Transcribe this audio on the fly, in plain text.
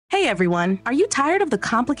Hey everyone, are you tired of the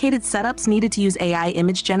complicated setups needed to use AI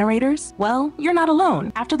image generators? Well, you're not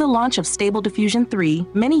alone. After the launch of Stable Diffusion 3,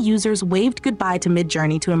 many users waved goodbye to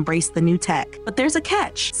Midjourney to embrace the new tech. But there's a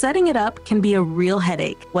catch. Setting it up can be a real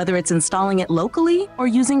headache, whether it's installing it locally or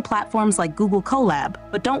using platforms like Google Colab.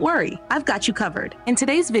 But don't worry, I've got you covered. In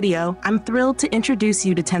today's video, I'm thrilled to introduce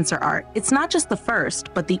you to TensorArt. It's not just the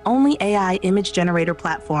first, but the only AI image generator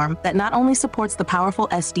platform that not only supports the powerful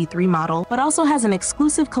SD3 model, but also has an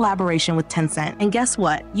exclusive collaboration with Tencent. And guess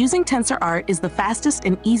what? Using TensorArt is the fastest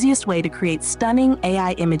and easiest way to create stunning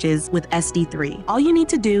AI images with SD3. All you need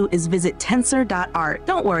to do is visit tensor.art.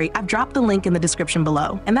 Don't worry, I've dropped the link in the description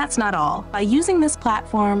below. And that's not all. By using this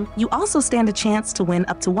platform, you also stand a chance to win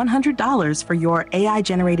up to $100 for your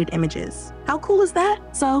AI-generated images. How cool is that?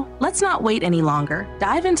 So let's not wait any longer.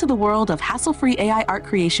 Dive into the world of hassle-free AI art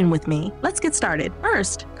creation with me. Let's get started.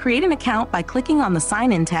 First, create an account by clicking on the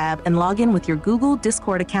Sign In tab and log in with your Google,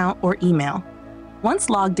 Discord account, or email. Once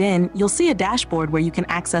logged in, you'll see a dashboard where you can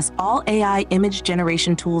access all AI image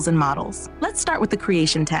generation tools and models. Let's start with the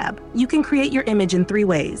Creation tab. You can create your image in 3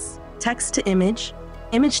 ways: text to image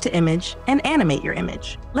to image, and animate your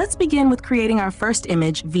image. Let's begin with creating our first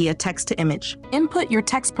image via text to image. Input your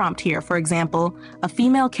text prompt here, for example, a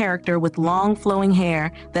female character with long flowing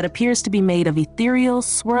hair that appears to be made of ethereal,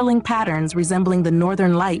 swirling patterns resembling the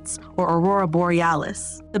northern lights or aurora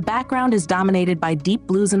borealis. The background is dominated by deep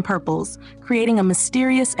blues and purples, creating a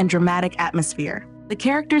mysterious and dramatic atmosphere. The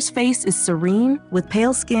character's face is serene, with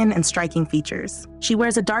pale skin and striking features. She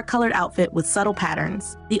wears a dark-colored outfit with subtle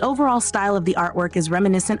patterns. The overall style of the artwork is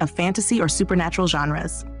reminiscent of fantasy or supernatural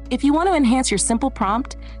genres. If you want to enhance your simple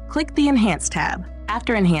prompt, click the Enhance tab.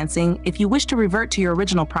 After enhancing, if you wish to revert to your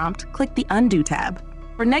original prompt, click the Undo tab.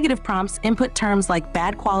 For negative prompts, input terms like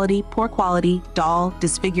bad quality, poor quality, doll,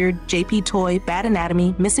 disfigured, JP toy, bad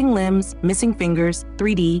anatomy, missing limbs, missing fingers,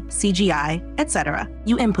 3D, CGI, etc.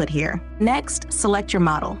 You input here. Next, select your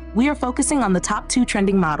model. We are focusing on the top 2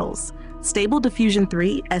 trending models: Stable Diffusion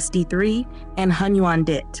 3, SD3, and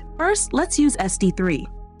ManuAGI. First, let's use SD3.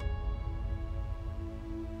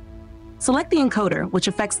 Select the encoder, which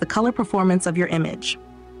affects the color performance of your image.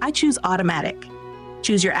 I choose Automatic.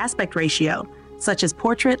 Choose your aspect ratio, such as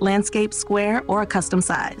portrait, landscape, square, or a custom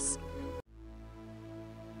size.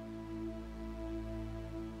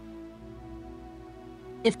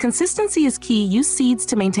 If consistency is key, use seeds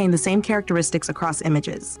to maintain the same characteristics across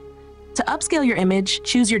images. To upscale your image,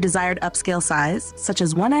 choose your desired upscale size, such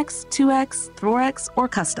as 1x, 2x, 4x, or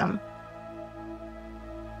custom.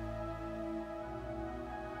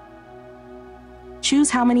 Choose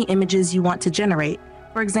how many images you want to generate.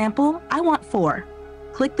 For example, I want 4.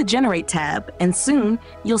 Click the Generate tab, and soon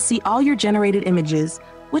you'll see all your generated images,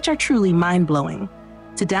 which are truly mind-blowing.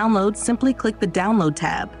 To download, simply click the Download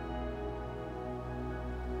tab.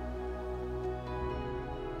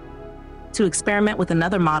 To experiment with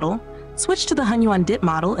another model, switch to the ManuAGI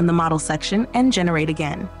model in the Model section and generate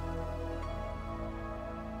again.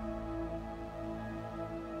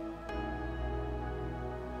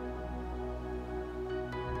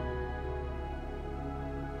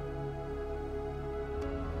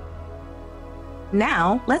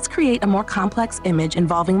 Now, let's create a more complex image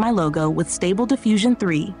involving my logo with Stable Diffusion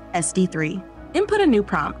 3, SD3. Input a new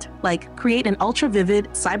prompt, like create an ultra-vivid,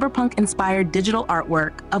 cyberpunk-inspired digital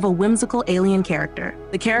artwork of a whimsical alien character.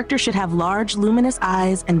 The character should have large, luminous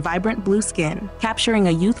eyes and vibrant blue skin, capturing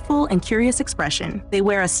a youthful and curious expression. They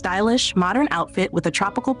wear a stylish, modern outfit with a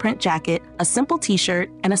tropical print jacket, a simple t-shirt,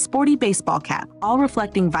 and a sporty baseball cap, all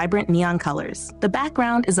reflecting vibrant neon colors. The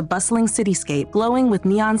background is a bustling cityscape, glowing with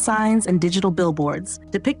neon signs and digital billboards,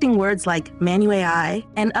 depicting words like ManuAGI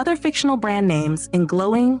and other fictional brand names in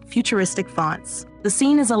glowing, futuristic fonts. The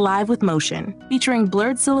scene is alive with motion, featuring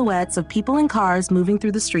blurred silhouettes of people and cars moving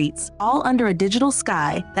through the streets, all under a digital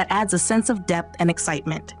sky that adds a sense of depth and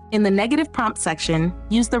excitement. In the negative prompt section,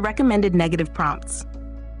 use the recommended negative prompts.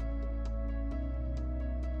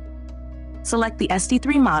 Select the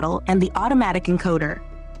SD3 model and the automatic encoder.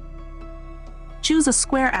 Choose a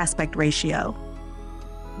square aspect ratio.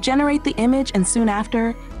 Generate the image, and soon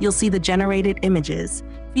after, you'll see the generated images,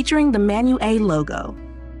 featuring the ManuAGI logo.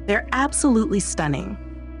 They're absolutely stunning.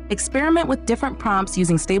 Experiment with different prompts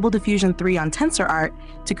using Stable Diffusion 3 on TensorArt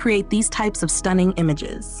to create these types of stunning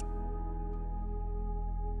images.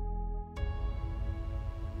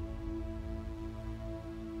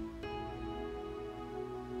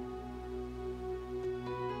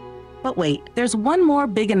 But wait, there's one more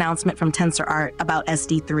big announcement from TensorArt about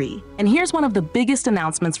SD3. And here's one of the biggest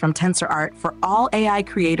announcements from TensorArt for all AI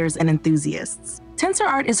creators and enthusiasts.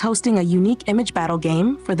 TensorArt is hosting a unique image battle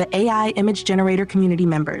game for the AI image generator community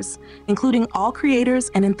members, including all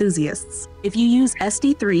creators and enthusiasts. If you use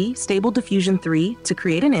SD3 Stable Diffusion 3 to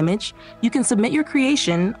create an image, you can submit your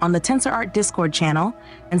creation on the TensorArt Discord channel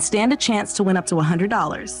and stand a chance to win up to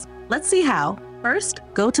 $100. Let's see how. First,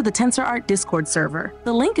 go to the TensorArt Discord server.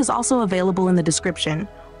 The link is also available in the description,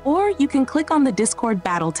 or you can click on the Discord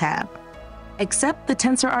Battle tab. Accept the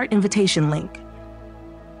TensorArt invitation link.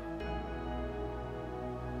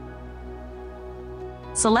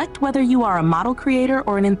 Select whether you are a model creator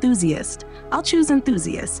or an enthusiast. I'll choose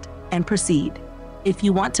enthusiast and proceed. If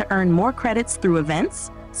you want to earn more credits through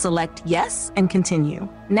events, select yes and continue.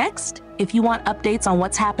 Next, if you want updates on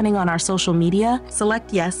what's happening on our social media,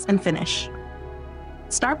 select yes and finish.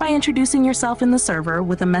 Start by introducing yourself in the server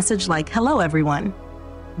with a message like, "Hello everyone."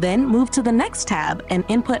 Then move to the next tab and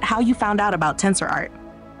input how you found out about TensorArt.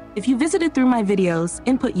 If you visited through my videos,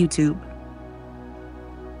 input YouTube.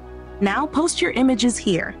 Now post your images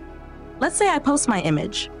here. Let's say I post my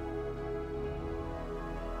image.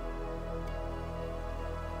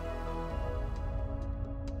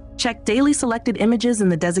 Check Daily Selected Images in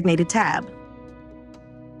the designated tab.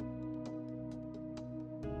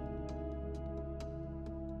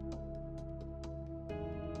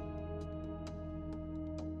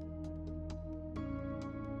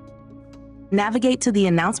 Navigate to the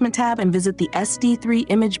Announcement tab and visit the SD3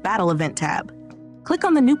 Image Battle event tab. Click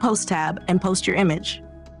on the New Post tab and post your image.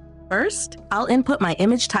 First, I'll input my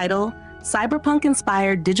image title,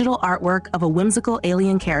 cyberpunk-inspired digital artwork of a whimsical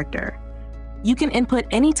alien character. You can input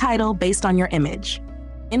any title based on your image.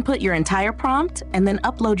 Input your entire prompt and then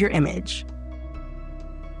upload your image.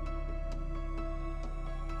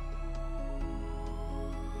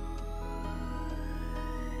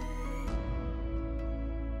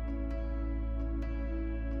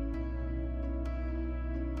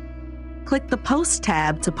 Click the Post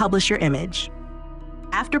tab to publish your image.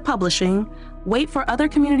 After publishing, wait for other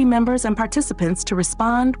community members and participants to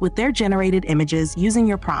respond with their generated images using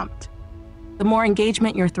your prompt. The more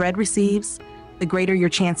engagement your thread receives, the greater your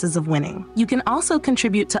chances of winning. You can also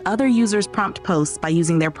contribute to other users' prompt posts by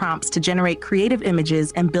using their prompts to generate creative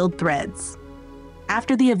images and build threads.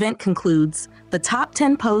 After the event concludes, the top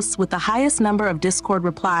 10 posts with the highest number of Discord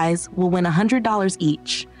replies will win $100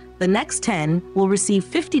 each. The next 10 will receive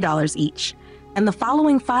 $50 each, and the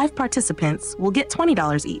following 5 participants will get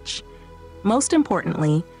 $20 each. Most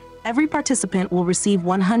importantly, every participant will receive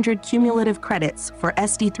 100 cumulative credits for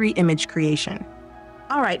SD3 image creation.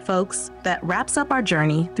 All right, folks, that wraps up our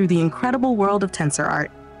journey through the incredible world of TensorArt.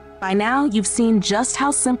 By now, you've seen just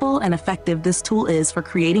how simple and effective this tool is for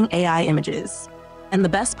creating AI images. And the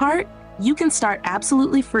best part? You can start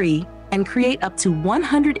absolutely free and create up to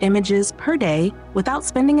 100 images per day without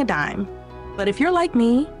spending a dime. But if you're like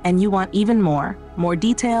me and you want even more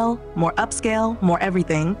detail, more upscale, more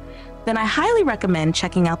everything, then I highly recommend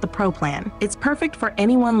checking out the Pro plan. It's perfect for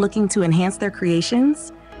anyone looking to enhance their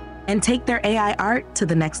creations and take their AI art to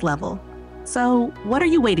the next level. So what are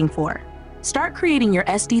you waiting for? Start creating your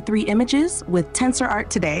SD3 images with TensorArt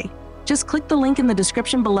today. Just click the link in the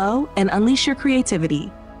description below and unleash your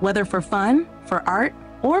creativity. Whether for fun, for art,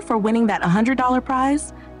 or for winning that $100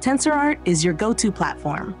 prize, TensorArt is your go-to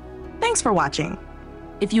platform. Thanks for watching.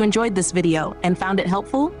 If you enjoyed this video and found it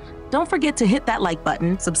helpful, don't forget to hit that like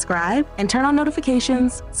button, subscribe, and turn on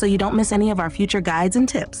notifications so you don't miss any of our future guides and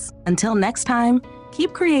tips. Until next time,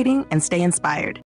 keep creating and stay inspired.